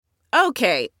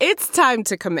Okay, it's time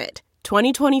to commit.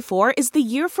 2024 is the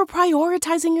year for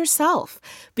prioritizing yourself.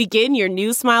 Begin your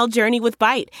new smile journey with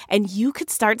Byte, and you could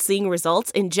start seeing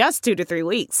results in just 2 to 3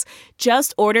 weeks.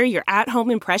 Just order your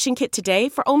at-home impression kit today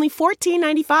for only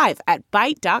 $14.95 at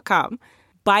Byte.com.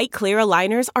 Byte Clear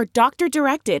aligners are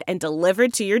doctor-directed and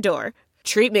delivered to your door.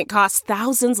 Treatment costs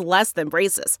thousands less than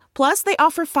braces. Plus, they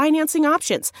offer financing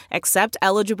options, accept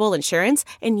eligible insurance,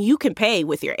 and you can pay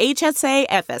with your HSA,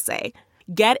 FSA.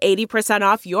 Get 80%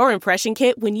 off your impression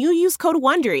kit when you use code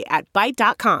WONDERY at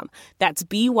Byte.com. That's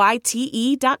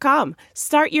BYTE.com.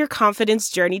 Start your confidence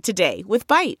journey today with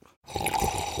Byte.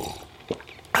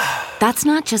 That's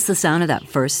not just the sound of that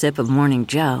first sip of Morning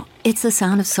Joe. It's the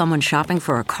sound of someone shopping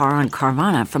for a car on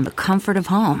Carvana from the comfort of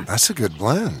home. That's a good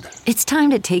blend. It's time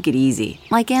to take it easy,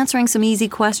 like answering some easy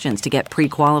questions to get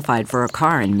pre-qualified for a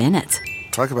car in minutes.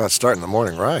 Talk about starting the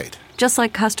morning right. Just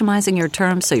like customizing your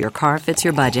terms so your car fits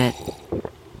your budget.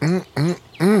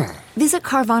 Visit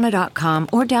Carvana.com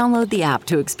or download the app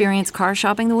to experience car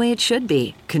shopping the way it should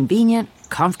be. Convenient,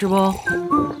 comfortable.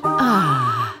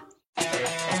 Ah.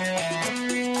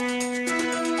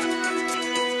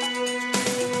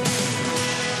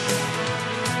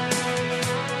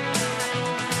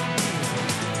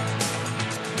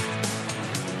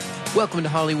 Welcome to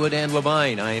Hollywood and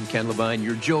Levine. I am Ken Levine,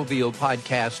 your jovial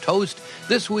podcast host.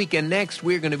 This week and next,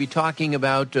 we're going to be talking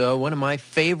about one of my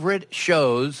favorite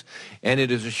shows, and it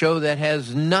is a show that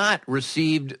has not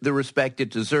received the respect it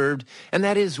deserved, and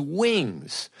that is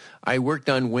Wings. I worked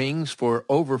on Wings for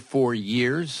over 4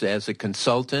 years as a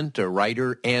consultant, a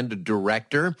writer, and a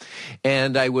director,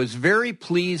 and I was very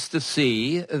pleased to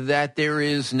see that there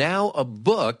is now a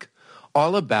book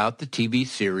all about the TV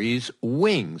series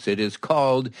Wings. It is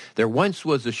called There Once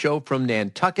Was a Show from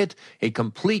Nantucket, a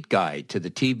complete guide to the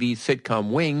TV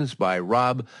sitcom Wings by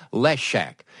Rob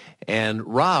Leshak. And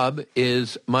Rob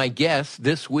is my guest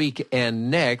this week and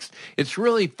next. It's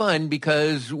really fun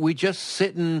because we just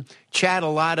sit and chat a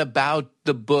lot about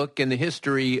the book and the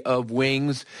history of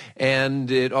Wings, and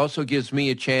it also gives me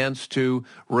a chance to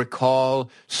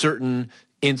recall certain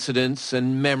incidents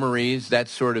and memories, that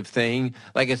sort of thing.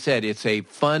 Like I said, it's a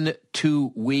fun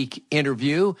 2-week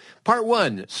interview. Part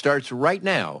 1 starts right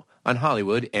now on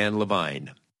Hollywood and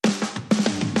Levine.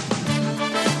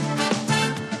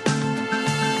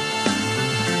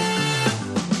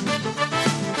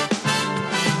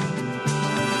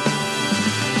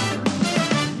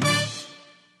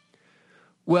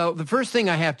 Well, the first thing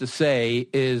I have to say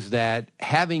is that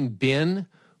having been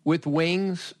with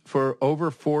Wings for over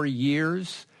 4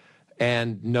 years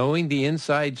and knowing the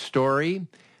inside story,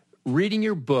 reading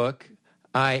your book,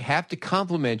 I have to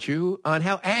compliment you on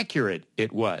how accurate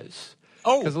it was.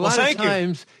 Oh, because a lot of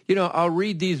times, I'll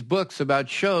read these books about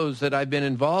shows that I've been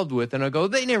involved with, and I'll go,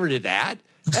 they never did that.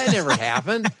 That never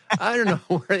happened. I don't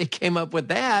know where they came up with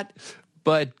that.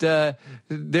 But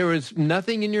there was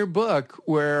nothing in your book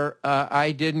where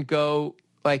I didn't go,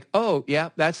 like, oh, yeah,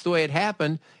 that's the way it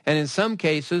happened. And in some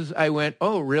cases, I went,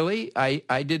 oh, really?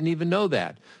 I didn't even know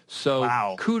that. So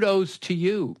wow. Kudos to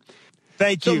you.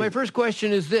 Thank you. So my first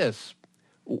question is this.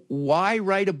 Why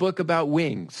write a book about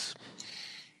Wings?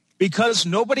 Because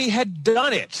nobody had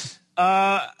done it.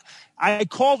 I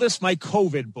call this my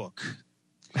COVID book.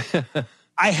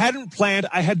 I hadn't planned.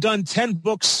 I had done 10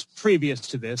 books previous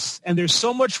to this, and there's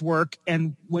so much work.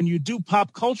 And when you do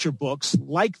pop culture books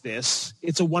like this,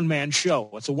 it's a one-man show.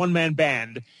 It's a one-man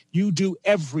band. You do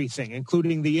everything,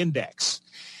 including the index.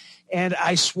 And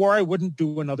I swore I wouldn't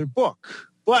do another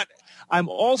book. But I'm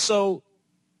also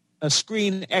a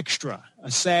screen extra,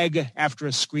 a SAG after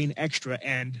a screen extra.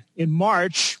 And in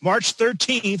March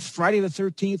 13th, Friday the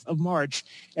 13th of March,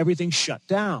 everything shut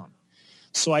down.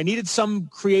 So I needed some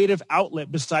creative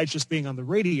outlet besides just being on the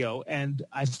radio, and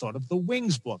I thought of the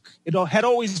Wings book. It had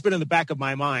always been in the back of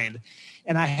my mind,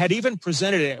 and I had even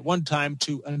presented it at one time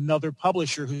to another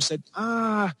publisher who said,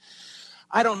 I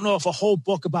don't know if a whole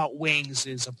book about Wings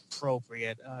is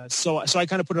appropriate. So I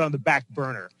kind of put it on the back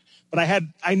burner. But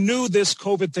I knew this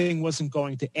COVID thing wasn't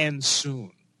going to end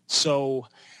soon. So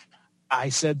I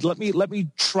said, let me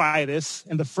try this.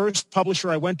 And the first publisher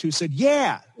I went to said,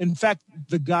 yeah. In fact,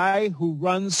 the guy who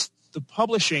runs the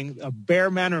publishing, Bear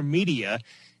Manor Media,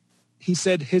 he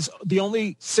said the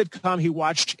only sitcom he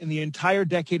watched in the entire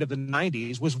decade of the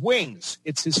 90s was Wings.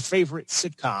 It's his favorite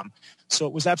sitcom. So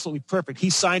it was absolutely perfect. He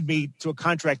signed me to a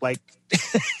contract like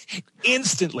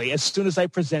instantly as soon as I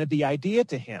presented the idea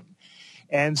to him.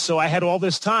 And so I had all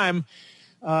this time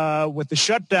with the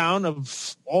shutdown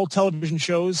of all television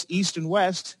shows, East and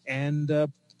West, and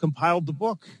compiled the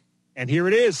book. And here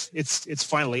it is. It's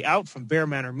finally out from Bear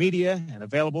Manor Media and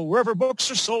available wherever books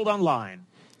are sold online.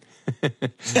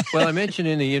 Well, I mentioned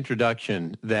in the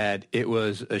introduction that it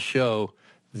was a show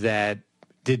that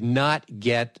did not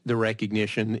get the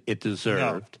recognition it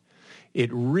deserved. No. It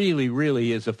really,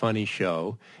 really is a funny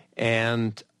show.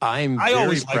 And I'm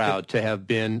very proud to have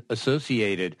been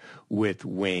associated with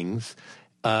Wings.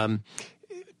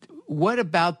 What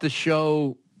about the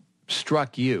show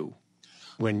struck you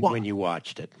when you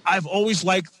watched it? I've always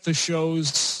liked the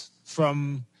shows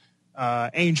from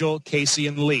Angel, Casey,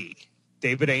 and Lee.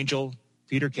 David Angel,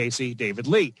 Peter Casey, David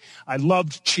Lee. I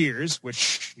loved Cheers,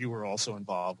 which you were also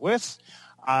involved with.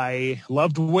 I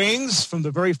loved Wings from the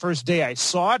very first day I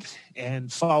saw it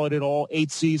and followed it all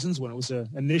 8 seasons when it was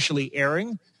initially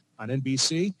airing on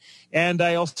NBC. And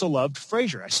I also loved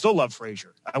Frasier. I still love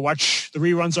Frasier. I watch the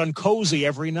reruns on Cozy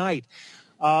every night.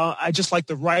 I just like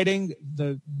the writing,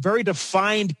 the very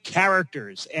defined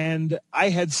characters. And I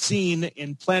had seen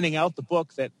in planning out the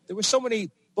book that there were so many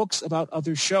books about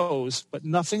other shows, but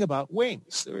nothing about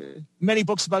Wings. There were many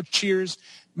books about Cheers,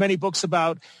 many books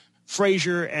about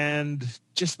Frasier, and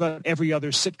just about every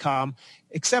other sitcom,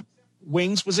 except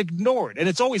Wings was ignored. And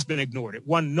it's always been ignored. It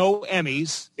won no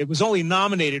Emmys. It was only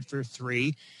nominated for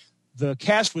 3. The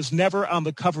cast was never on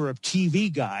the cover of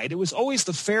TV Guide. It was always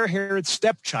the fair-haired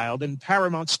stepchild in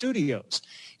Paramount Studios.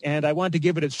 And I wanted to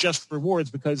give it its just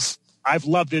rewards because I've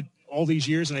loved it all these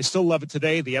years, and I still love it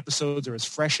today. The episodes are as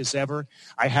fresh as ever.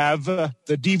 I have the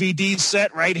DVD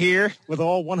set right here with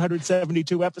all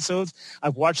 172 episodes.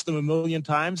 I've watched them a million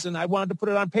times, and I wanted to put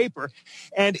it on paper.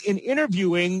 And in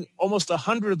interviewing almost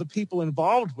 100 of the people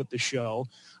involved with the show,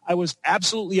 I was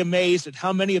absolutely amazed at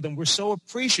how many of them were so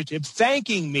appreciative,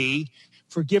 thanking me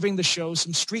for giving the show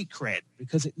some street cred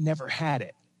because it never had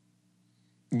it.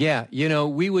 Yeah,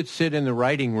 we would sit in the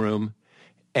writing room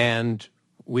and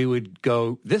we would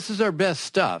go, this is our best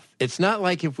stuff. It's not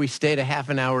like if we stayed a half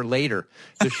an hour later,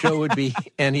 the show would be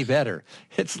any better.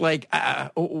 It's like,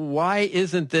 why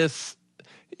isn't this,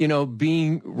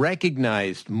 being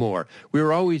recognized more? We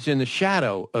were always in the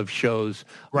shadow of shows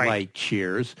like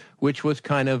Cheers, which was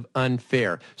kind of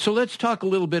unfair. So let's talk a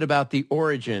little bit about the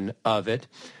origin of it.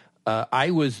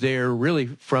 I was there really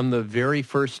from the very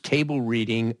first table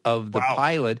reading of the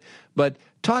pilot, but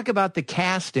talk about the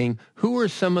casting. Who are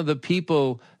some of the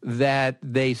people that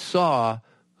they saw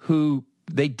who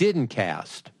they didn't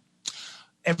cast?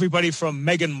 Everybody from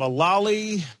Megan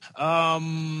Mullally,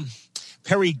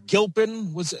 Perry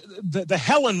Gilpin. Was the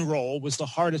Helen role was the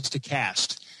hardest to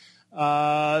cast.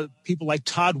 People like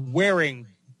Todd Waring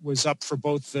was up for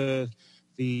both the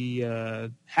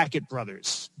Hackett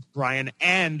brothers, Brian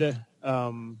and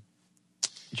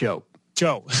Joe.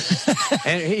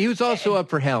 And he was also up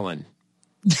for Helen.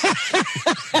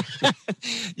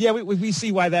 Yeah, we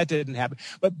see why that didn't happen.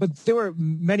 But there were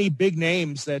many big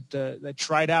names that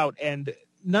tried out, and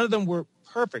none of them were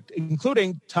perfect,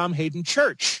 including Tom Hayden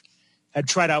Church had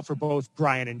tried out for both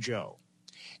Brian and Joe.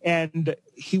 And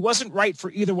he wasn't right for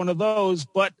either one of those,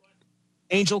 but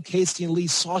Angel, Casey, and Lee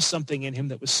saw something in him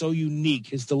that was so unique.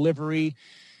 His delivery,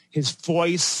 his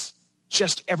voice,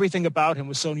 just everything about him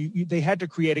was so new. They had to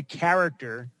create a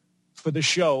character for the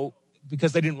show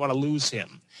because they didn't want to lose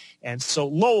him. And so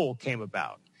Lowell came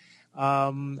about.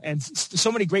 And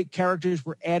so many great characters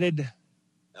were added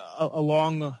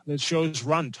along the show's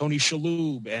run. Tony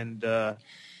Shalhoub and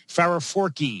Farrah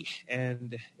Forkey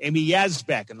and Amy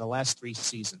Yazbek in the last 3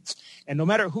 seasons. And no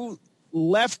matter who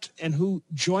left and who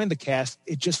joined the cast,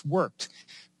 it just worked.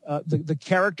 The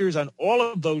characters on all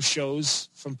of those shows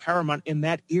from Paramount in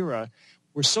that era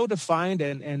were so defined,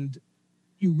 and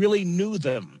you really knew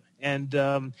them. And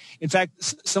in fact,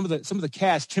 some of the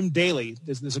cast, Tim Daly,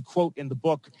 there's a quote in the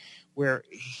book where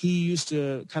he used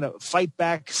to kind of fight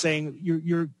back,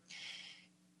 saying,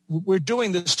 we're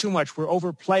doing this too much, we're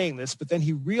overplaying this. But then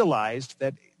he realized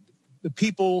that the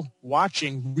people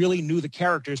watching really knew the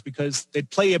characters because they'd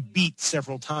play a beat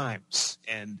several times,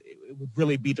 and it would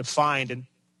really be defined. And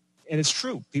it's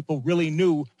true. People really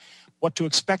knew what to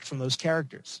expect from those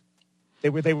characters. They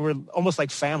were almost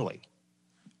like family.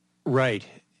 Right.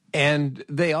 And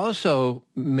they also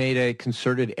made a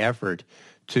concerted effort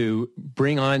to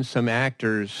bring on some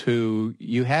actors who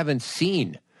you haven't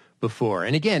seen before.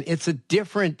 And again, it's a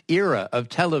different era of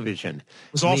television.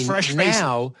 It was all fresh faces.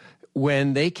 Now,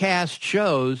 when they cast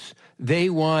shows, they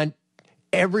want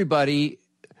everybody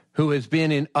who has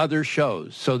been in other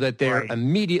shows so that they're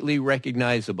immediately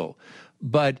recognizable.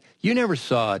 But you never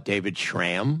saw David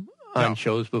Schramm on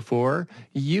shows before.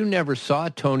 You never saw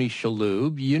Tony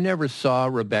Shalhoub. You never saw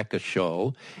Rebecca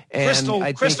Shaw. And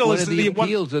I think one of the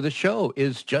appeals of the show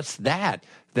is just that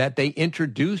they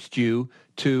introduced you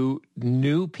to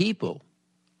new people.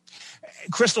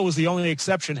 Crystal was the only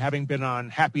exception, having been on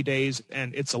Happy Days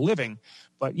and It's a Living.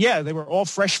 But yeah, they were all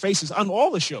fresh faces on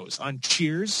all the shows, on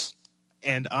Cheers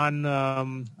and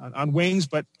on Wings,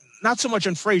 but not so much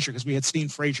on Frasier, because we had seen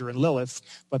Frasier and Lilith,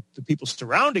 but the people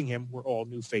surrounding him were all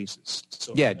new faces.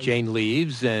 So, yeah, Jane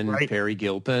Leaves and right. Perry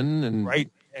Gilpin. And, right.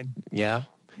 And yeah.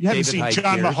 you haven't David seen Hyde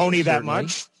John Pierce, Mahoney that certainly.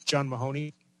 much. John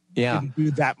Mahoney didn't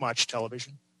do that much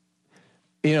television.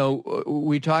 You know,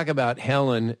 we talk about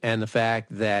Helen and the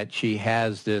fact that she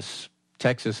has this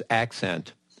Texas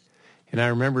accent. And I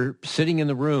remember sitting in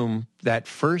the room that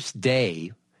first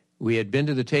day, we had been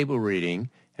to the table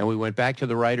reading, and we went back to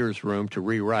the writer's room to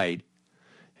rewrite.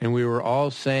 And we were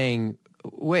all saying,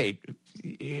 wait,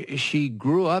 she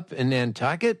grew up in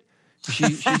Nantucket?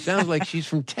 She sounds like she's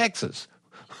from Texas.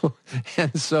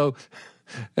 And so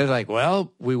it's like,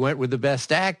 well, we went with the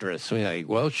best actress. We're like,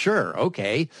 well, sure,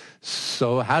 okay.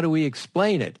 So how do we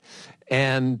explain it?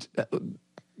 And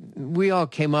we all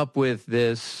came up with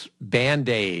this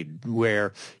Band-Aid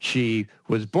where she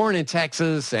was born in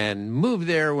Texas and moved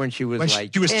there when she was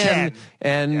like 10.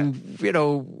 And, you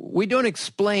know, we don't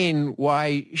explain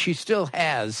why she still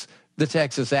has the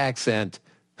Texas accent.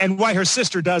 And why her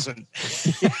sister doesn't.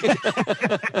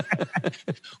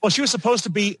 Well, she was supposed to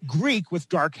be Greek with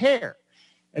dark hair.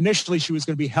 Initially, she was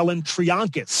going to be Helen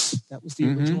Triankis. That was the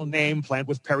original name, planned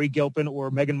with Perry Gilpin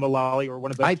or Megan Mullally or one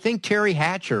of the... I think Terry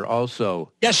Hatcher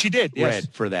also Yes, she did. Yes.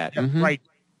 read for that. Yeah,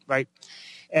 right.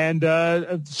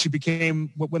 And she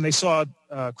became, when they saw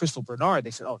Crystal Bernard,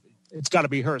 they said, oh, it's got to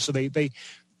be her. So they,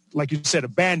 like you said, a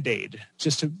Band-Aid,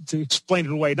 just to explain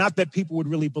it away. Not that people would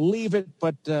really believe it,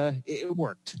 but it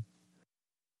worked.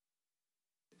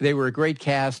 They were a great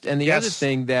cast. And the Yes. other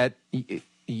thing that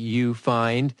you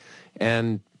find,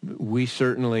 and we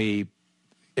certainly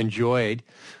enjoyed,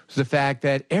 was the fact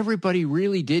that everybody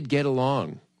really did get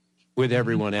along with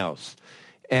everyone else.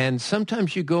 And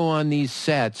sometimes you go on these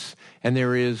sets and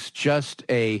there is just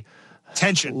a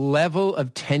Tension. level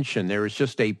of tension. There is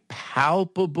just a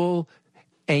palpable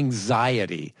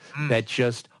anxiety that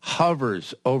just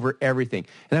hovers over everything.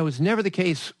 And that was never the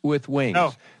case with Wings.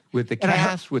 No. With the And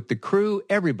cast, with the crew,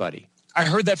 everybody. I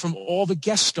heard that from all the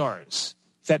guest stars,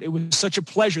 that it was such a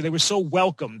pleasure. They were so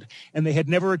welcomed, and they had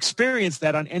never experienced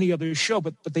that on any other show,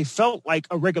 but they felt like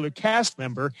a regular cast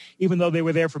member, even though they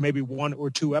were there for maybe 1 or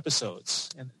 2 episodes.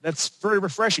 And that's very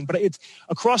refreshing. But it's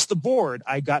across the board,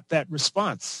 I got that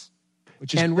response,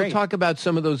 which is And great. we'll talk about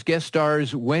some of those guest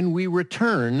stars when we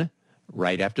return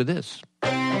right after this.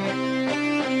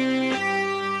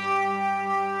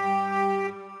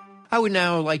 I would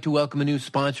now like to welcome a new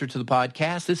sponsor to the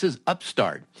podcast. This is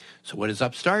Upstart. So what is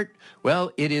Upstart?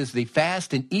 Well, it is the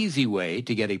fast and easy way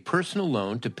to get a personal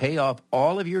loan to pay off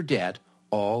all of your debt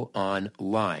all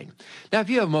online. Now, if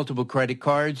you have multiple credit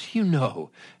cards, you know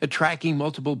tracking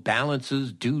multiple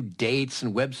balances, due dates,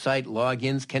 and website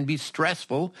logins can be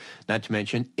stressful, not to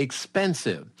mention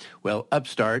expensive. Well,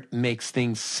 Upstart makes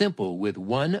things simple with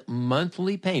one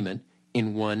monthly payment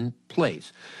in one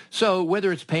place. So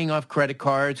whether it's paying off credit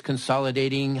cards,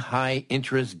 consolidating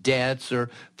high-interest debts, or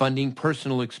funding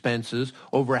personal expenses,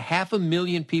 over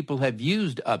 500,000 people have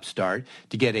used Upstart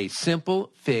to get a simple,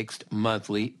 fixed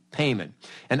monthly payment.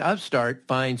 And Upstart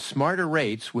finds smarter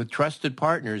rates with trusted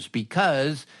partners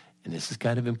because, and this is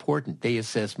kind of important, they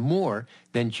assess more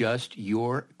than just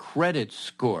your credit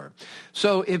score.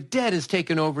 So if debt has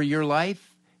taken over your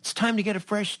life, it's time to get a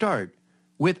fresh start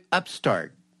with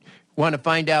Upstart. Want to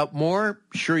find out more?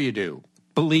 Sure you do.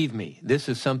 Believe me, this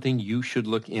is something you should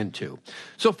look into.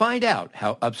 So find out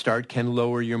how Upstart can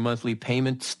lower your monthly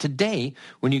payments today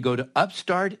when you go to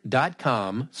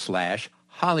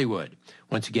upstart.com/Hollywood.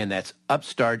 Once again, that's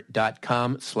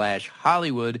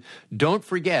upstart.com/Hollywood. Don't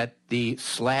forget the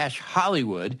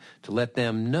 /Hollywood to let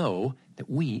them know that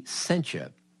we sent you.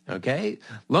 Okay?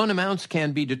 Loan amounts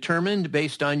can be determined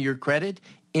based on your credit,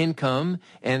 income,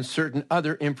 and certain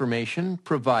other information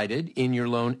provided in your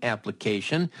loan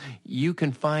application. You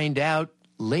can find out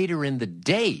later in the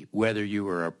day whether you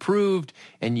are approved,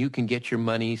 and you can get your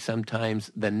money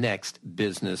sometimes the next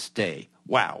business day.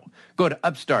 Wow. Go to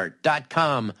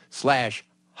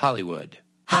upstart.com/Hollywood.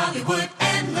 Hollywood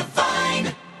and the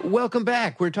Vine. Welcome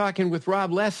back. We're talking with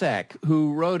Rob Lesak,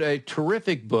 who wrote a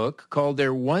terrific book called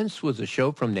There Once Was a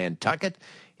Show from Nantucket,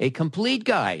 a complete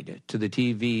guide to the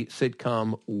TV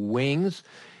sitcom Wings.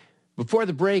 Before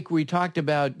the break, we talked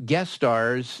about guest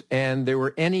stars, and there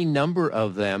were any number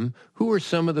of them. Who were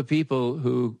some of the people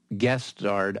who guest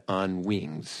starred on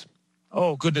Wings?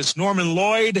 Oh, goodness. Norman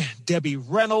Lloyd, Debbie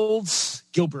Reynolds,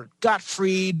 Gilbert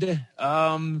Gottfried,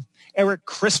 Eric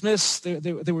Christmas.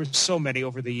 There were so many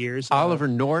over the years. Oliver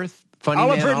North, funny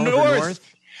Oliver man Oliver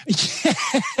North.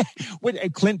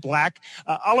 With Clint Black.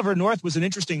 Oliver North was an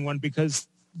interesting one because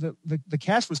the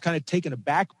cast was kind of taken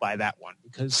aback by that one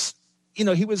because, you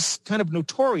know, he was kind of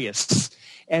notorious,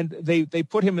 and they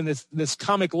put him in this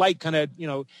comic light, kind of, you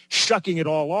know, shucking it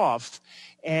all off.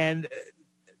 And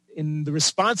in the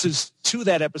responses to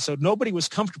that episode, nobody was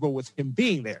comfortable with him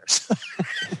being there. So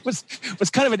it was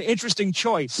kind of an interesting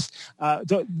choice.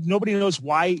 Nobody knows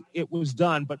why it was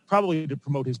done, but probably to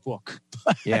promote his book.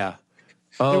 Yeah.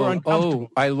 They were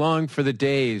uncomfortable. I long for the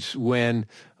days when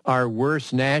our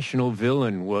worst national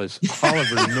villain was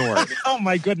Oliver North. Oh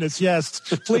my goodness, yes.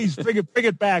 Please bring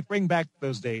it back. Bring back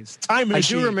those days. Time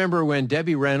machine. I do remember when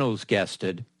Debbie Reynolds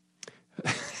guested.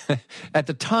 At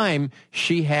the time,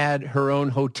 she had her own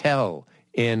hotel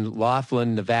in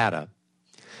Laughlin, Nevada.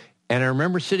 And I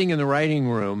remember sitting in the writing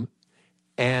room,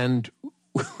 and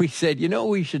we said, you know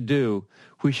what we should do?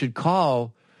 We should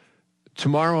call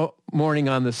tomorrow morning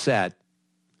on the set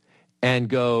and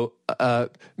go,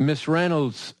 Miss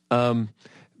Reynolds, the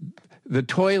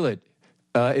toilet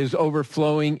is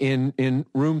overflowing in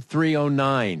room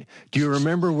 309. Do you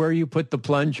remember where you put the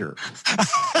plunger?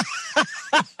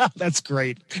 That's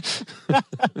great.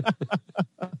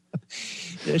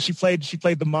 Yeah, she played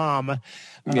the mom.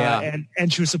 Yeah.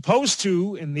 And she was supposed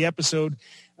to, in the episode,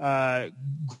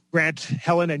 grant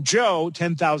Helen and Joe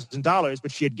 $10,000,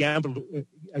 but she had gambled.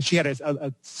 She had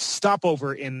a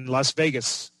stopover in Las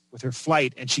Vegas with her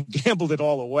flight, and she gambled it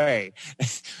all away.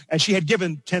 And she had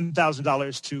given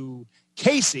 $10,000 to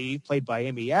Casey, played by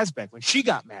Amy Asbeck, when she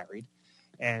got married.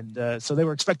 And so they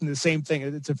were expecting the same thing.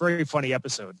 It's a very funny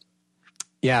episode.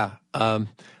 Yeah.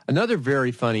 Another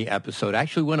very funny episode,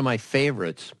 actually one of my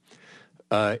favorites,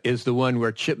 is the one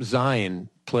where Chip Zien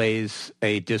plays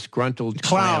a disgruntled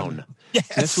clown.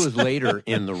 Yes. This was later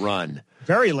in the run.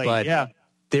 Very late, but yeah.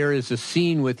 There is a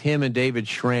scene with him and David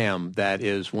Schramm that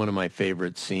is one of my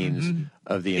favorite scenes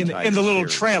of the entire in the little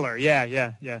series. trailer.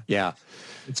 Yeah. Yeah.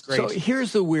 It's great. So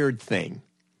here's the weird thing.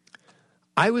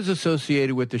 I was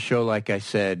associated with the show, like I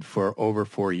said, for over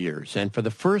 4 years. And for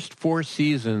the first 4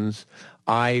 seasons,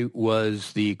 I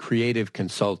was the creative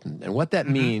consultant. And what that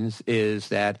means is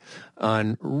that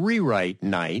on rewrite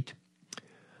night,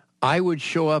 I would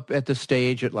show up at the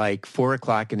stage at like 4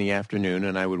 o'clock in the afternoon,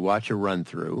 and I would watch a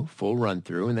full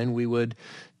run-through, and then we would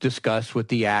discuss with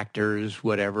the actors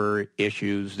whatever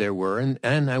issues there were.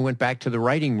 And I went back to the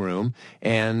writing room,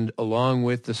 and along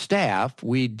with the staff,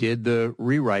 we did the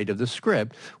rewrite of the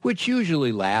script, which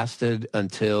usually lasted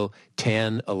until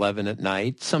 10, 11 at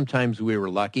night. Sometimes we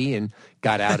were lucky and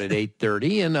got out at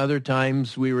 8:30, and other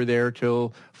times we were there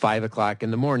till 5 o'clock in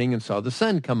the morning and saw the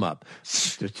sun come up.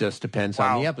 It just depends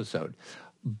on the episode.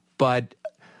 But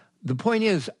the point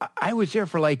is, I was there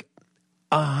for like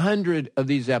 100 of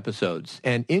these episodes.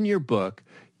 And in your book,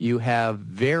 you have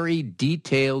very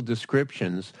detailed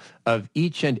descriptions of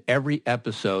each and every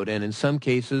episode. And in some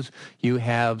cases, you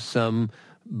have some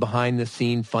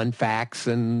behind-the-scene fun facts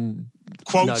and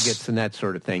quotes, nuggets and that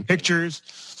sort of thing. Pictures,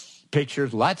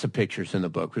 lots of pictures in the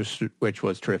book, which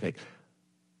was terrific.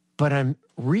 But I'm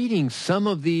reading some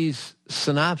of these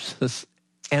synopses,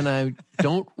 and I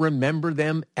don't remember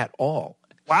them at all.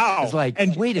 Wow. It's like,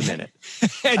 wait a minute.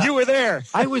 And you were there.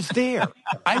 I was there.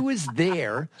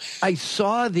 I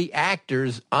saw the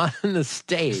actors on the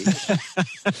stage.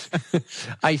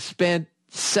 I spent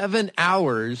 7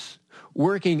 hours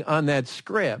working on that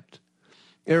script.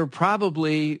 There were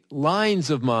probably lines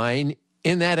of mine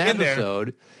in that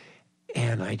episode.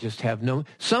 And I just have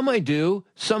some I do,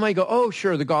 some I go, oh,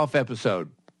 sure, the golf episode.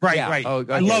 Right, yeah. right. Oh,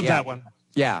 okay, I love that one.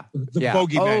 Yeah. The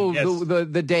bogeyman. Yes.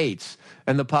 The dates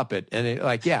and the puppet. And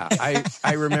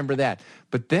I remember that.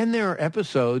 But then there are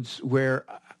episodes where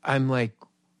I'm like,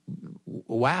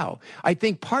 wow. I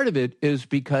think part of it is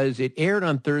because it aired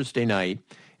on Thursday night,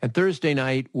 and Thursday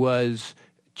night was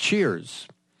Cheers.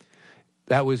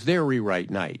 That was their rewrite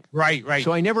night. Right.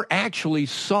 So I never actually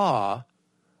saw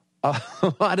a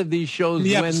lot of these shows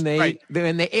when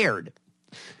they aired.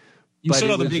 You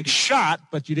saw the big shot,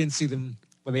 but you didn't see them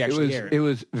when they actually aired. It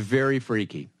was very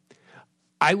freaky.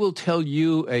 I will tell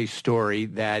you a story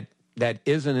that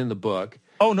isn't in the book.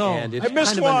 Oh, no. And it's I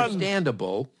missed kind one. of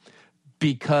understandable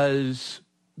because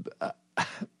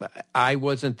I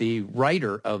wasn't the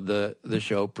writer of the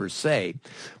show per se,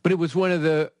 but it was one of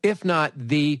the, if not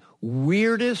the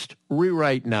weirdest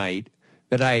rewrite night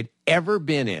that I had ever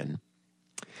been in.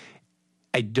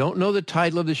 I don't know the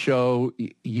title of the show.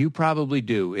 You probably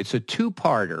do. It's a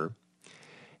 2-parter.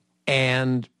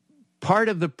 And part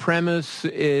of the premise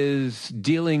is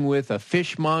dealing with a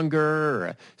fishmonger or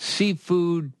a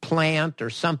seafood plant or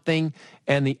something,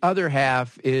 and the other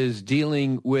half is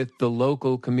dealing with the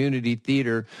local community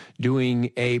theater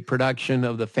doing a production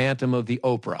of The Phantom of the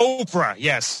Opera. Oprah,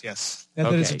 yes. And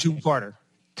then it's a two-parter.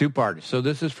 Two-parter. So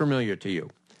this is familiar to you.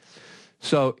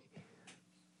 So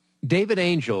David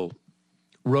Angel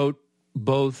wrote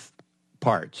both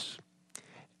parts.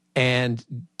 And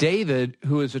David,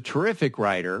 who is a terrific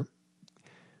writer,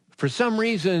 for some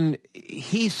reason,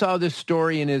 he saw this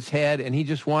story in his head and he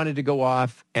just wanted to go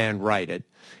off and write it.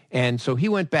 And so he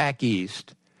went back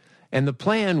east. And the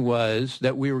plan was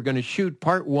that we were going to shoot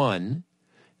part one,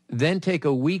 then take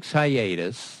a week's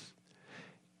hiatus,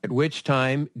 at which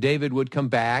time David would come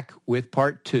back with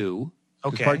part two.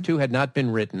 Okay. Part two had not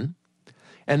been written.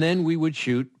 And then we would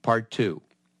shoot part two.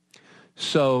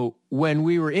 So when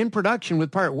we were in production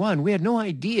with part one, we had no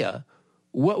idea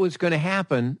what was going to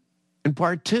happen in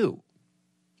part two.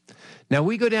 Now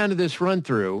we go down to this run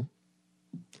through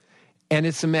and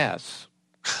it's a mess.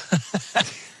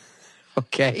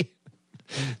 Okay.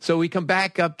 So we come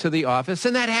back up to the office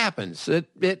and that happens.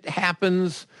 It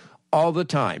happens all the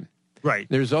time. Right.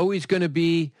 There's always going to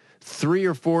be 3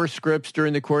 or 4 scripts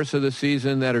during the course of the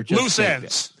season that are just loose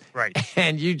ends. Right.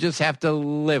 And you just have to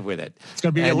live with it. It's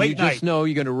going to be a late night. You just know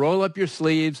you're going to roll up your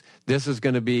sleeves. This is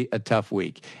going to be a tough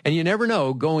week. And you never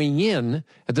know going in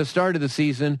at the start of the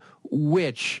season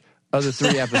which of the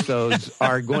 3 episodes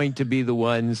are going to be the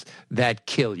ones that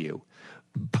kill you.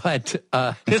 But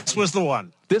this was the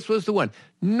one. This was the one.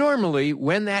 Normally,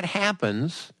 when that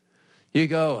happens, you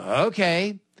go,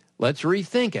 okay, let's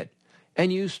rethink it.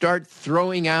 And you start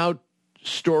throwing out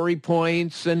story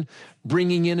points and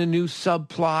bringing in a new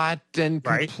subplot and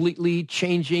completely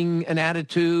changing an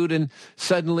attitude, and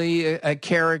suddenly a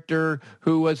character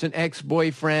who was an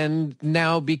ex-boyfriend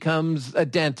now becomes a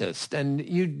dentist, and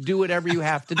you do whatever you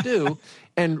have to do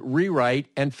and rewrite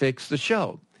and fix the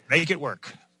show. Make it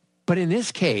work. But in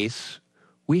this case,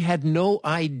 we had no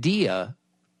idea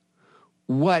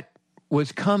what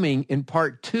was coming in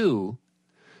part two,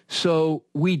 so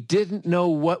we didn't know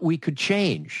what we could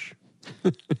change.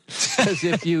 Because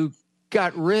if you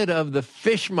got rid of the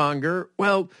fishmonger,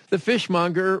 well, the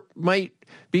fishmonger might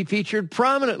be featured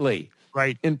prominently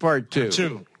in part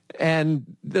two.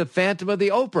 And the Phantom of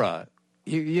the Opera,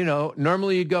 you know,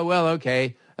 normally you'd go, well,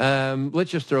 okay, let's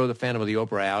just throw the Phantom of the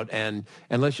Opera out and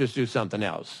let's just do something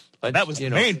else. That was the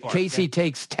main part. Casey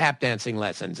takes tap dancing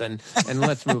lessons and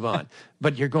let's move on.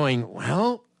 But you're going,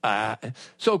 well,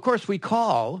 so of course we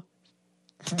call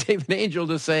David Angel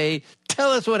to say,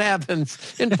 tell us what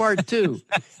happens in part two.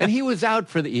 And he was out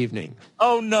for the evening.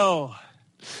 Oh, no.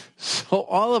 So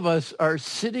all of us are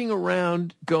sitting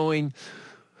around going,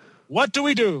 what do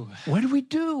we do? What do we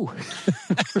do?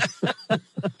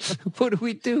 What do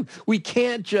we do? We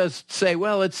can't just say,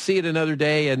 well, let's see it another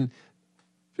day. And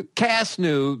Cass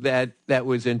knew that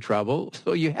was in trouble.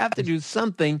 So you have to do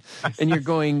something. And you're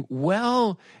going,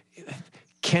 well,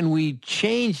 can we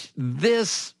change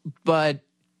this, but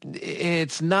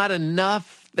it's not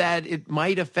enough that it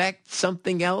might affect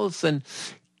something else? And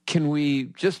can we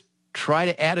just try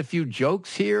to add a few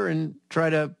jokes here and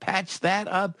try to patch that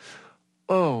up?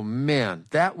 Oh, man,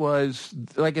 that was,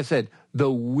 like I said,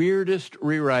 the weirdest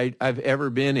rewrite I've ever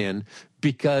been in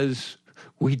because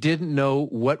we didn't know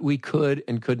what we could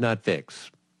and could not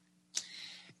fix.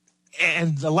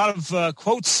 And a lot of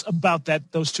quotes about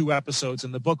those 2 episodes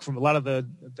in the book from a lot of the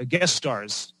guest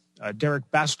stars. Derek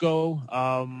Basco,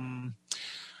 I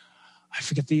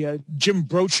forget the Jim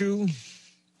Brochu,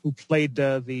 who played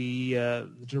the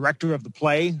director of the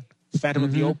play, Phantom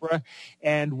of the Opera,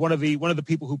 and one of the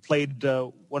people who played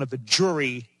one of the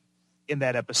jury in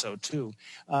that episode too.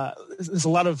 There's a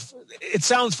lot of. It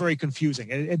sounds very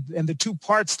confusing, and the 2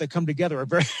 parts that come together are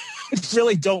very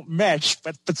really don't mesh,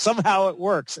 but somehow it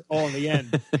works all in the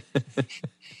end.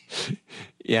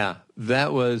 Yeah,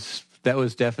 that was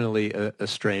definitely a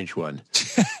strange one.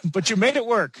 But you made it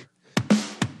work.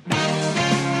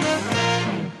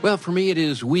 Well, for me, it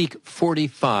is week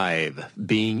 45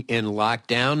 being in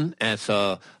lockdown. That's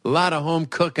a lot of home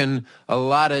cooking, a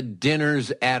lot of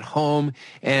dinners at home.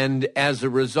 And as a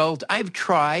result, I've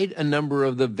tried a number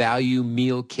of the value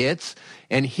meal kits.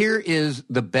 And here is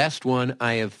the best one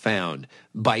I have found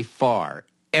by far,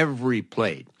 Every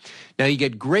Plate. Now, you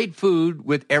get great food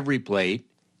with Every Plate,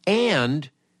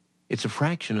 and it's a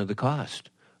fraction of the cost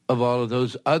of all of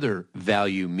those other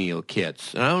value meal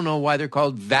kits. And I don't know why they're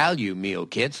called value meal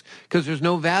kits, because there's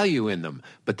no value in them.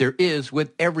 But there is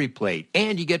with Every Plate.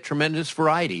 And you get tremendous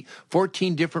variety,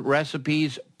 14 different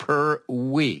recipes per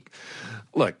week.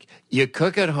 Look, you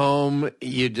cook at home,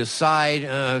 you decide,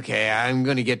 okay, I'm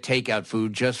going to get takeout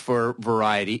food just for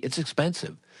variety. It's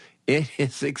expensive. It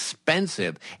is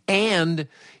expensive. And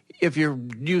if you're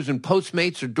using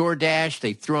Postmates or DoorDash,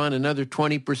 they throw on another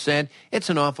 20%. It's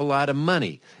an awful lot of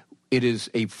money. It is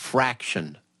a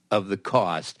fraction of the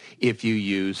cost if you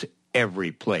use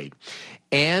Every Plate.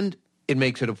 And it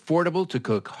makes it affordable to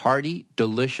cook hearty,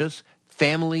 delicious,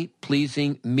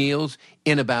 family-pleasing meals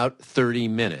in about 30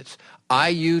 minutes. I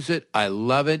use it. I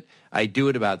love it. I do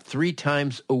it about 3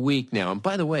 times a week now. And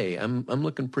by the way, I'm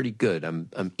looking pretty good.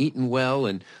 I'm eating well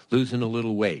and losing a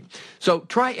little weight. So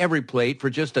try Every Plate for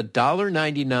just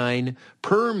 $1.99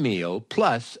 per meal,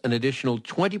 plus an additional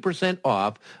 20%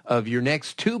 off of your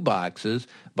next 2 boxes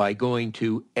by going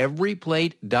to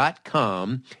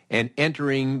everyplate.com and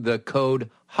entering the code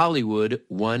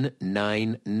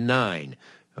Hollywood199.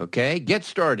 Okay, get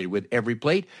started with Every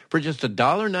Plate for just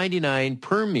 $1.99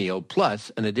 per meal,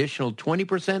 plus an additional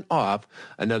 20% off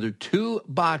another 2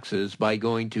 boxes by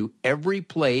going to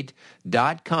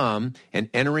everyplate.com and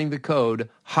entering the code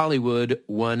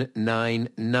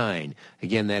Hollywood199.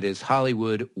 Again, that is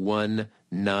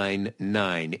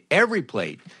Hollywood199. Every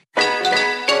Plate.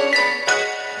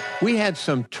 We had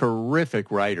some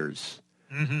terrific writers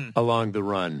along the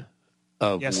run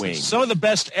of Wings. Some of the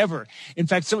best ever. In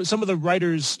fact, some of the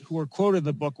writers who were quoted in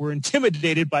the book were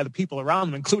intimidated by the people around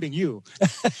them, including you.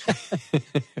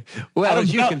 Well,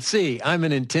 as you can see, I'm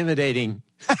an intimidating...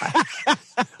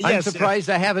 I'm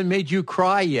surprised I haven't made you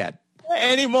cry yet.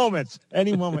 Any moment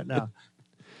now.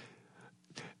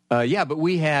 But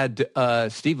we had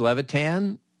Steve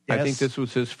Levitan. Yes. I think this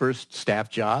was his first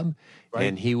staff job. Right.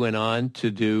 And he went on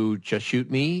to do Just Shoot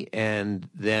Me and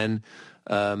then...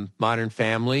 Modern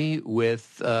Family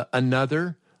with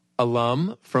another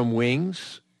alum from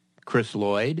Wings, Chris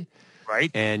Lloyd. Right.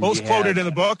 And both quoted in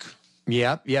the book.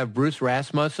 Yep. You have Bruce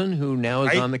Rasmussen, who now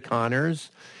is on the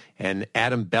Connors, and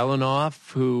Adam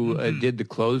Belanoff, who did The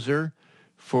Closer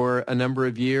for a number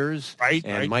of years. Right.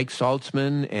 And Mike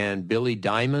Saltzman and Billy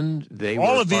Diamond. They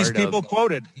all were of these people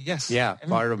quoted. Yes. Yeah.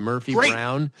 Part of Murphy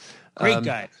Brown. Great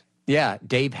guy. Yeah.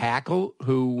 Dave Hackle,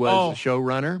 who was the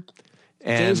showrunner.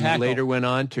 And later went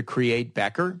on to create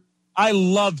Becker. I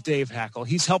love Dave Hackle.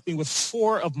 He's helped me with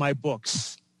 4 of my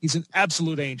books. He's an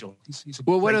absolute angel.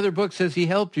 What other books has he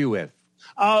helped you with?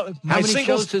 How many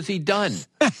shows has he done?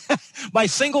 My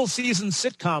single-season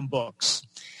sitcom books.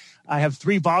 I have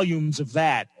 3 volumes of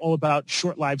that, all about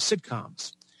short-lived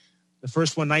sitcoms. The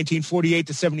first one, 1948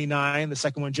 to 79. The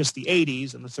second one, just the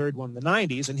 80s. And the third one, the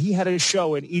 90s. And he had a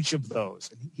show in each of those.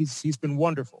 And he's been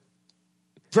wonderful.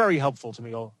 Very helpful to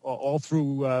me all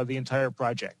through the entire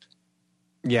project.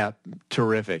 Yeah,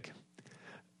 terrific.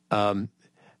 I'm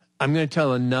going to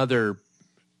tell another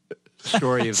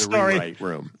story of the rewrite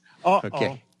room.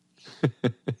 Okay.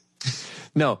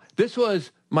 No, this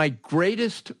was my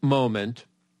greatest moment,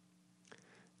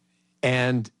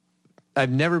 and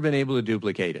I've never been able to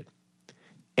duplicate it.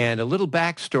 And a little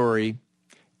backstory.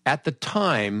 At the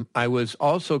time, I was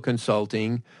also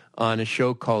consulting on a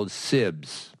show called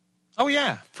Sibs. Oh,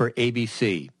 yeah. For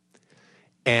ABC.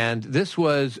 And this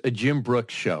was a Jim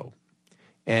Brooks show.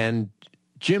 And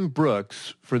Jim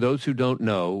Brooks, for those who don't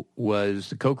know, was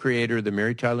the co-creator of The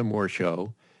Mary Tyler Moore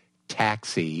Show,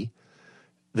 Taxi,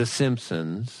 The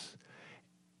Simpsons,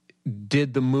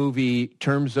 did the movie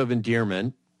Terms of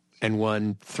Endearment, and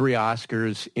won 3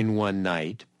 Oscars in one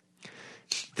night.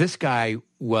 This guy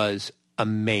was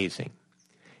amazing.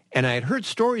 And I had heard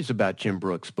stories about Jim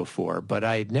Brooks before, but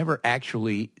I had never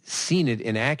actually seen it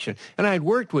in action. And I had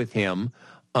worked with him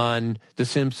on The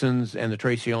Simpsons and The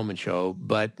Tracy Ullman Show,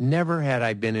 but never had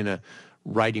I been in a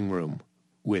writing room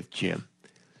with Jim.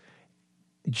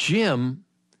 Jim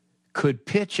could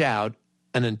pitch out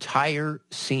an entire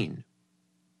scene.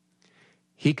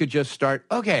 He could just start,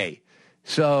 okay,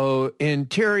 so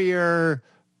interior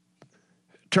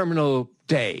terminal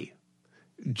day.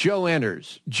 Joe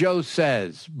enters. Joe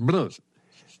says, blub.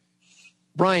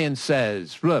 Brian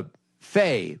says, blub.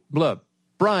 Faye, blub.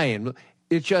 Brian. Blub.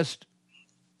 It's just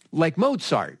like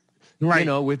Mozart, right? You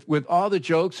know, with all the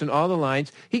jokes and all the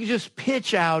lines. He could just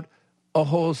pitch out a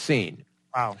whole scene.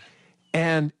 Wow.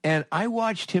 And I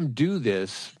watched him do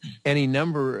this any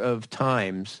number of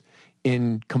times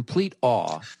in complete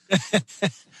awe.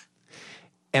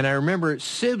 And I remember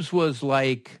Sibs was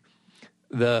like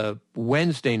the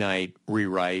Wednesday night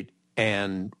rewrite,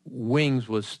 and Wings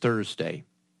was Thursday.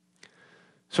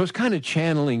 So it's kind of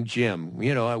channeling Jim.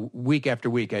 You know, week after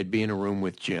week, I'd be in a room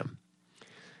with Jim.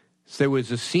 So there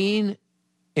was a scene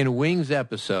in a Wings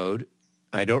episode.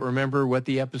 I don't remember what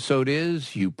the episode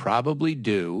is. You probably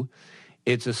do.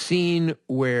 It's a scene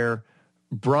where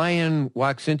Brian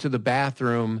walks into the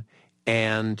bathroom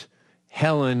and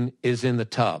Helen is in the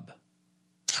tub.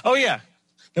 Oh, yeah.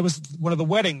 That was one of the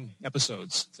wedding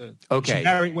episodes.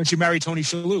 Okay. When she married Tony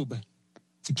Shalhoub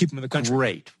to keep him in the country.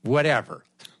 Great. Whatever.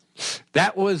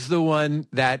 That was the one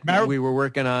that we were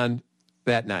working on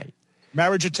that night.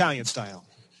 Marriage Italian style.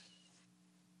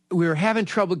 We were having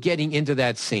trouble getting into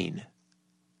that scene.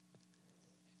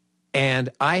 And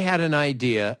I had an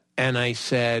idea, and I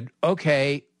said,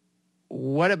 okay,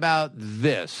 what about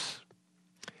this?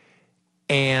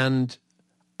 And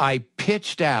I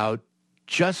pitched out,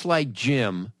 just like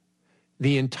Jim,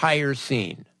 the entire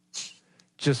scene.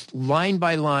 Just line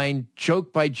by line,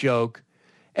 joke by joke,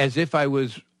 as if I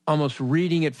was almost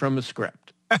reading it from a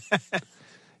script.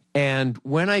 And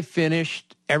when I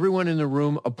finished, everyone in the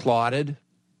room applauded.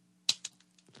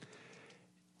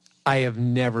 I have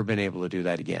never been able to do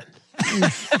that again.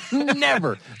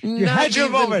 Never. You had your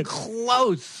moment.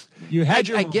 Close. You had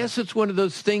your I guess it's one of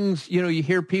those things, you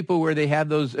hear people where they have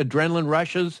those adrenaline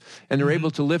rushes and they're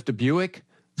able to lift a Buick.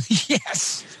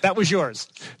 Yes, that was yours.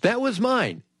 That was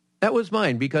mine. That was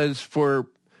mine because for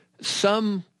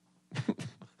some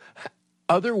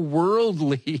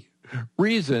otherworldly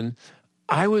reason,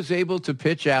 I was able to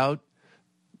pitch out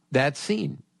that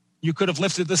scene. You could have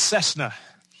lifted the Cessna.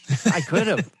 I could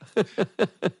have.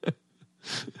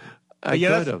 I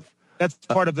could have. That's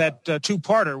part of that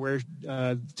two-parter where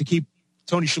to keep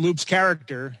Tony Shalhoub's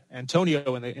character,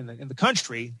 Antonio, in the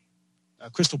country,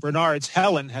 Crystal Bernard's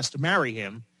Helen has to marry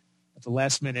him at the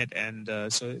last minute, and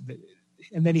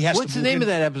then he has What's to the name of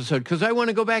that episode? Because I want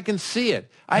to go back and see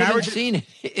it. I haven't seen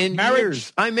it in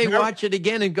years. I may watch it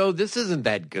again and go, this isn't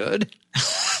that good.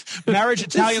 Marriage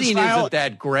Italian this scene style. Isn't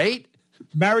that great?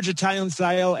 Marriage Italian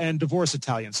style and Divorce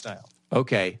Italian style.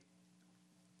 Okay.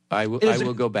 I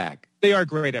will go back. They are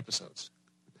great episodes.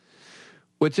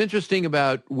 What's interesting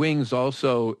about Wings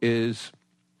also is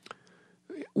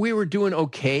we were doing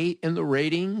okay in the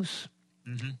ratings,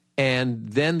 and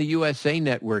then the USA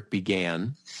Network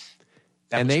began,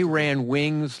 and they ran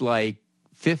Wings like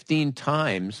 15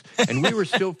 times, and we were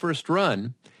still first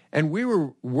run, and we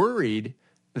were worried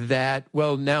that,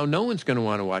 well, now no one's going to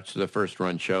want to watch the first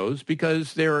run shows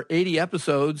because there are 80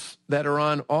 episodes that are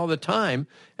on all the time,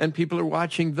 and people are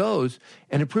watching those,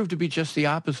 and it proved to be just the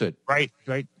opposite. Right.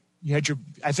 You had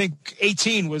I think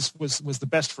 18 was the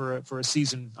best for a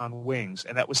season on Wings,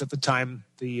 and that was at the time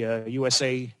the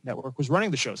USA Network was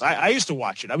running the shows. I used to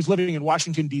watch it. I was living in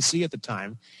Washington, D.C. at the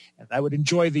time, and I would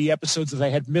enjoy the episodes that I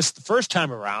had missed the first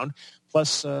time around,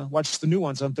 plus watch the new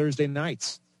ones on Thursday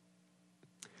nights.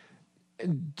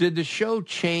 Did the show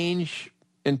change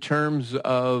in terms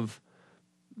of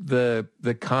the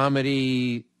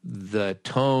comedy, the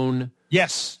tone?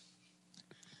 Yes.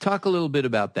 Talk a little bit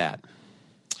about that.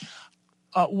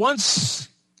 Once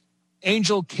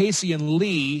Angel, Casey, and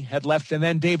Lee had left, and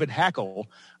then David Hackle,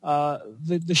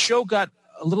 the show got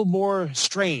a little more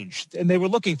strange, and they were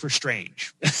looking for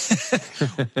strange.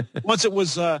 Once it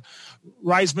was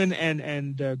Reisman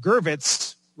and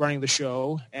Gervitz running the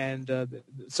show, and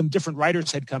some different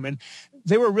writers had come in,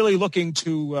 they were really looking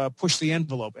to push the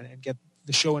envelope and get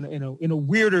the show in a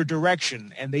weirder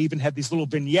direction. And they even had these little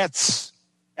vignettes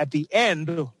at the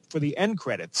end for the end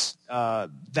credits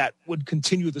that would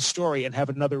continue the story and have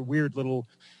another weird little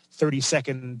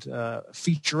 30-second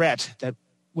featurette that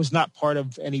was not part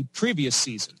of any previous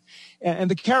season.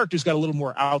 And the characters got a little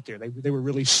more out there. They were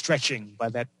really stretching by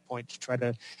that point to try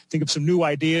to think of some new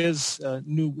ideas,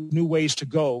 new ways to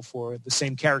go for the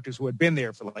same characters who had been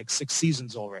there for like 6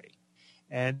 seasons already.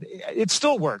 And it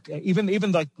still worked.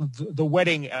 Even like the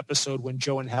wedding episode when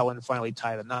Joe and Helen finally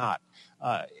tied a knot,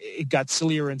 it got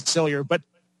sillier and sillier, but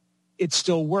it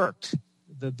still worked.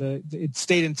 It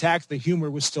stayed intact. The humor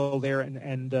was still there,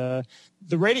 and the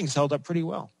ratings held up pretty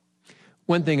well.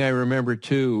 One thing I remember,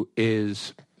 too,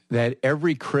 is that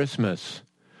every Christmas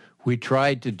we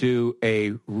tried to do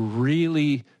a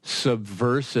really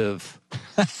subversive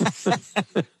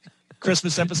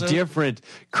Christmas episode? Different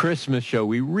Christmas show.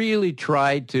 We really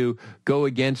tried to go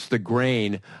against the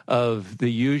grain of the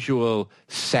usual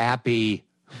sappy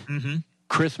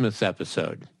Christmas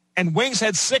episode. And Wings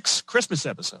had 6 Christmas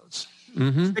episodes,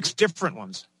 6 different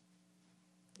ones.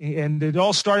 And it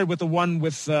all started with the one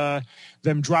with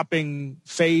them dropping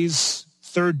Faye's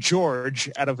third George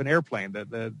out of an airplane,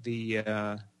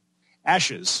 the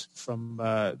ashes from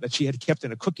that she had kept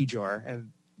in a cookie jar, and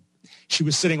she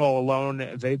was sitting all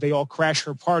alone. They all crash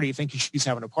her party, thinking she's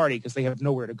having a party because they have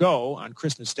nowhere to go on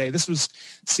Christmas Day. This was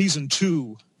season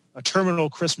 2, A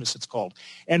Terminal Christmas, it's called.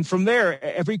 And from there,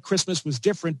 every Christmas was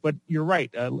different, but you're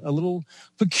right, a little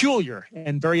peculiar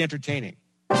and very entertaining.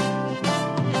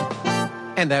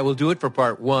 And that will do it for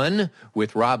part 1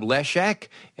 with Rob Leshek.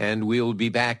 And we'll be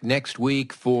back next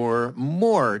week for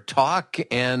more talk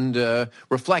and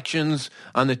reflections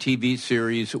on the TV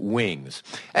series Wings.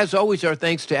 As always, our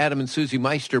thanks to Adam and Susie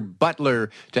Meister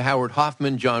Butler, to Howard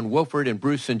Hoffman, John Wolford, and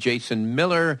Bruce and Jason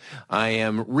Miller. I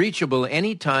am reachable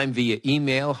anytime via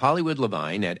email,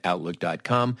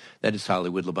 HollywoodLevine@Outlook.com. That is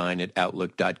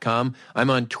HollywoodLevine@Outlook.com. I'm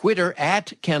on Twitter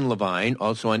 @Ken Levine,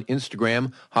 also on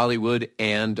Instagram, Hollywood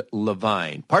and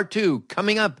Levine. Part 2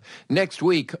 coming up next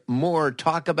week. More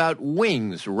talk about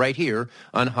Wings right here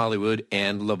on Hollywood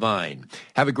and Levine.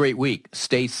 Have a great week.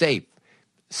 Stay safe.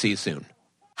 See you soon.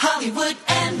 Hollywood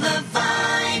and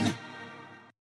Levine.